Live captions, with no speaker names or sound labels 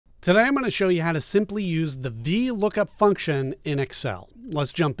Today I'm going to show you how to simply use the Vlookup function in Excel.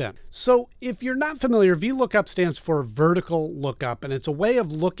 Let's jump in. So if you're not familiar, Vlookup stands for vertical lookup, and it's a way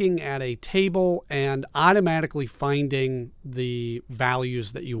of looking at a table and automatically finding the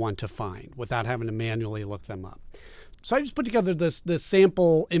values that you want to find without having to manually look them up. So I just put together this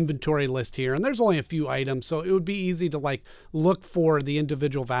sample inventory list here, and there's only a few items, so it would be easy to look for the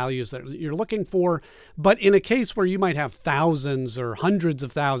individual values that you're looking for. But in a case where you might have thousands or hundreds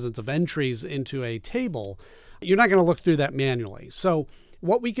of thousands of entries into a table, you're not going to look through that manually. So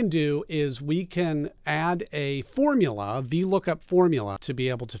what we can do is we can add a formula, a Vlookup formula, to be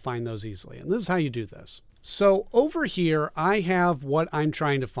able to find those easily. And this is how you do this. So over here, I have what I'm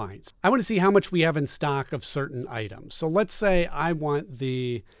trying to find. I want to see how much we have in stock of certain items. So let's say I want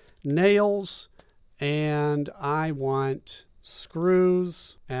the nails, and I want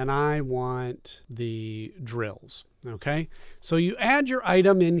screws, and I want the drills. Okay, so you add your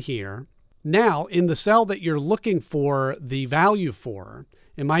item in here. Now, in the cell that you're looking for the value for,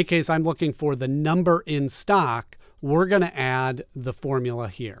 in my case, I'm looking for the number in stock, we're going to add the formula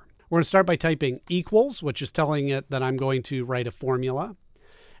here. We're going to start by typing equals, which is telling it that I'm going to write a formula.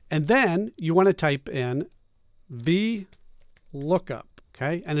 And then you want to type in Vlookup,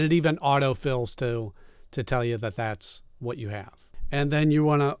 okay? And it even autofills to tell you that that's what you have. And then you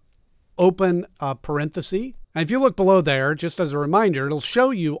want to open a parenthesis. And if you look below there, just as a reminder, it'll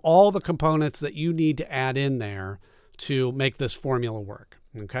show you all the components that you need to add in there to make this formula work,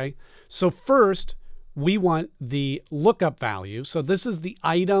 okay? So first, we want the lookup value. So this is the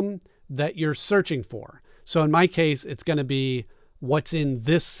item that you're searching for. So in my case, it's going to be what's in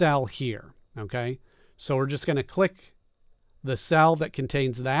this cell here. Okay. So we're just going to click the cell that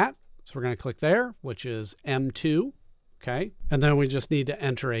contains that. So we're going to click there, which is M2. Okay. And then we just need to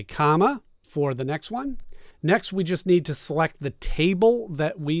enter a comma for the next one. Next, we just need to select the table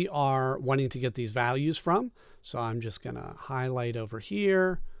that we are wanting to get these values from. So I'm just going to highlight over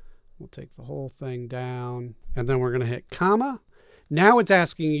here. We'll take the whole thing down, and then we're going to hit comma. Now it's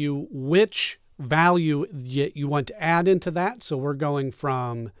asking you which value you want to add into that. So we're going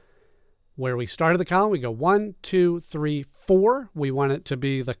from where we started the column. We go 1, 2, 3, 4. We want it to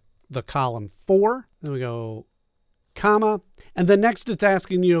be the column 4. Then we go comma. And then next it's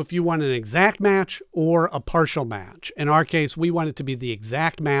asking you if you want an exact match or a partial match. In our case, we want it to be the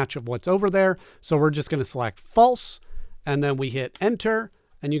exact match of what's over there. So we're just going to select false, and then we hit enter.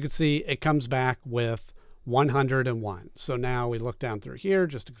 And you can see it comes back with 101. So now we look down through here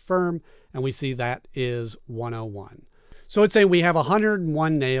just to confirm, and we see that is 101. So it's saying we have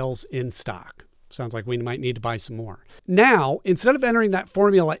 101 nails in stock. Sounds like we might need to buy some more. Now, instead of entering that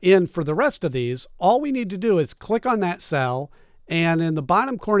formula in for the rest of these, all we need to do is click on that cell, and in the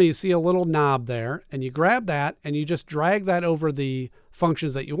bottom corner, you see a little knob there, and you grab that and you just drag that over the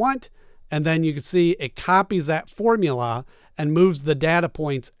functions that you want. And then you can see it copies that formula and moves the data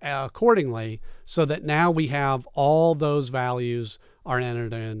points accordingly, so that now we have all those values are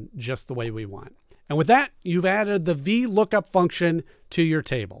entered in just the way we want. And with that, you've added the Vlookup function to your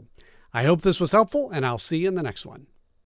table. I hope this was helpful, and I'll see you in the next one.